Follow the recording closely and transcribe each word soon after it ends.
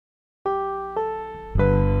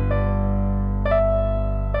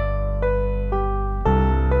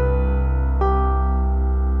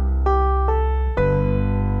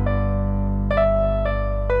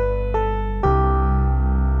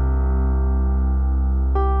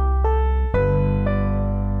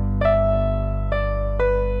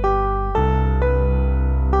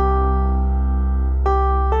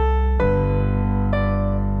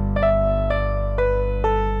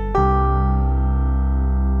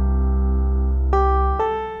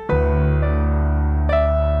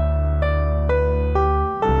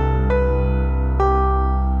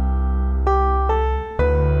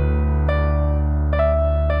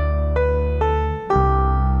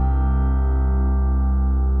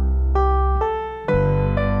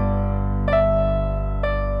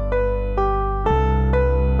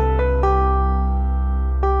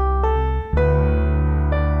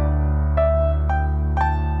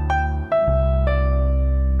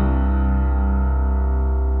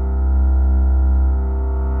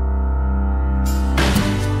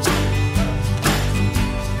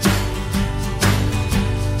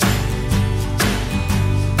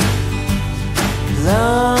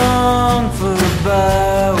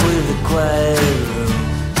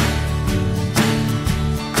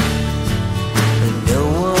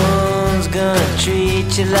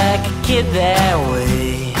it that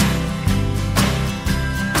way.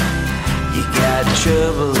 You got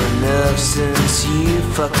trouble enough since you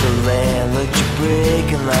fucked the landlord. You're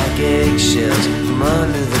breaking like eggshells from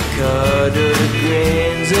under the card, or the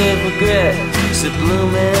grains of regret still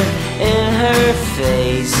blooming in her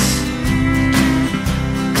face.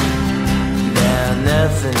 Now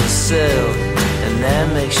nothing is settled, and that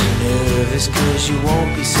makes you nervous, 'cause you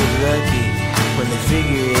won't be so lucky when they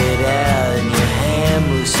figure it out and your hand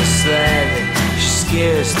moves so slightly. She's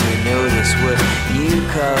scarcely notice what you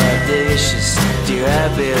call audacious. Dear, I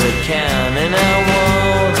barely count, and I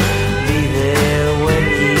won't be there when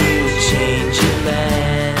you change your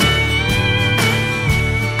mind.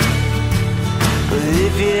 But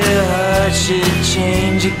if your heart should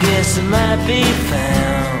change, I guess it might be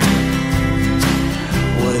found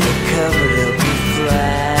with a covered up with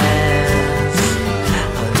flies,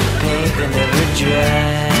 on the paint that never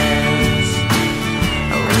dries.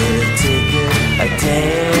 I will take a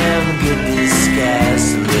damn good disguise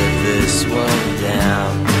to live this one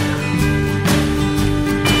down.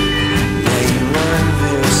 Now you run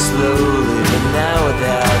very slowly, but now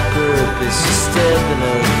without purpose. You step in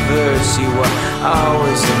a verse, you are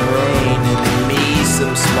always in rain, and in me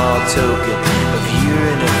some small token of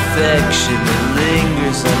urine affection that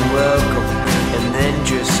lingers unwelcome and then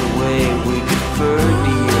drifts away. We deferred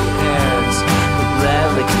to your parents, who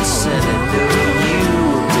gladly consented, though you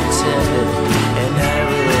were pretending, and I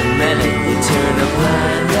really meant it. You turn a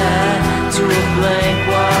blind eye to a blank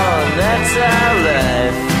wall, and that's our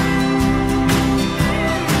life.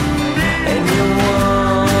 And you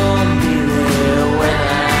won't be there when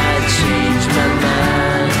I change my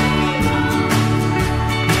mind.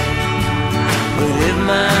 But if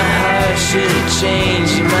my heart should change,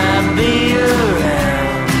 you might be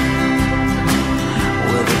around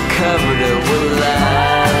with a covered up with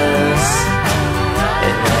lies,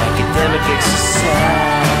 an academic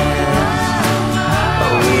exercise.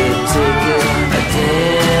 Oh, we'll take a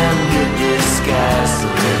damn good disguise to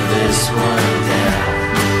live this one down.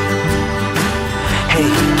 Hey,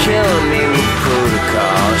 you're killing me with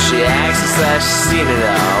protocol. She acts as if she's seen it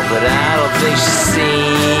all, but I don't think she's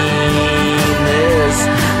seen this.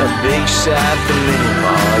 A big shot from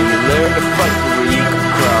minimal. You learn to fuck before you can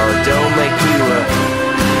crawl. It don't make you a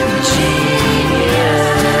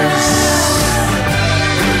genius.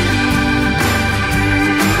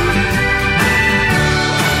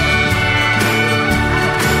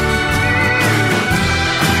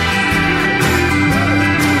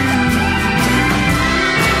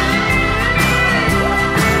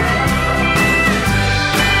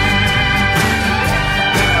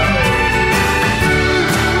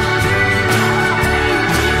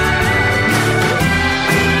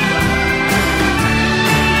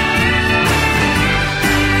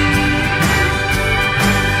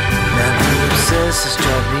 This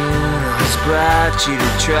tribunal has brought you to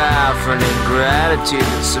trial for an ingratitude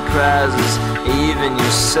that surprises even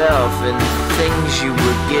yourself, and the things you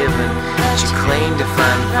were given that you claim to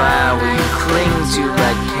find vile, will you cling to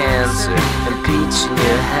like cancer, impeaching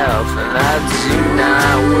your health. And I do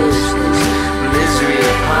not wish this misery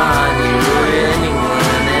upon you or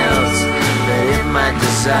anyone else, but it might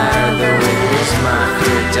desire, though it is my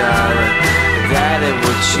fear, darling, that it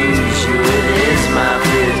will choose you. It is my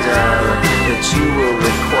fear, darling, that you will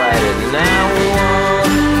requite it. And I won't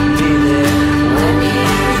be there when you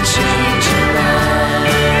change your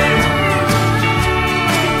mind.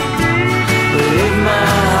 But if my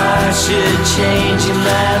heart should change, you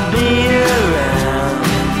might be around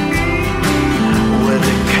with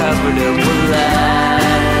it covered up with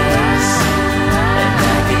lies, an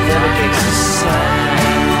academic exercise.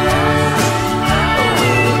 Oh,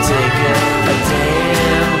 we'll take a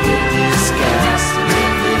damn good disguise to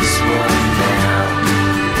live this one down.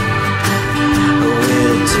 Oh,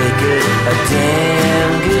 we'll take a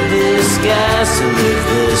damn good disguise to live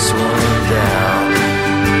this one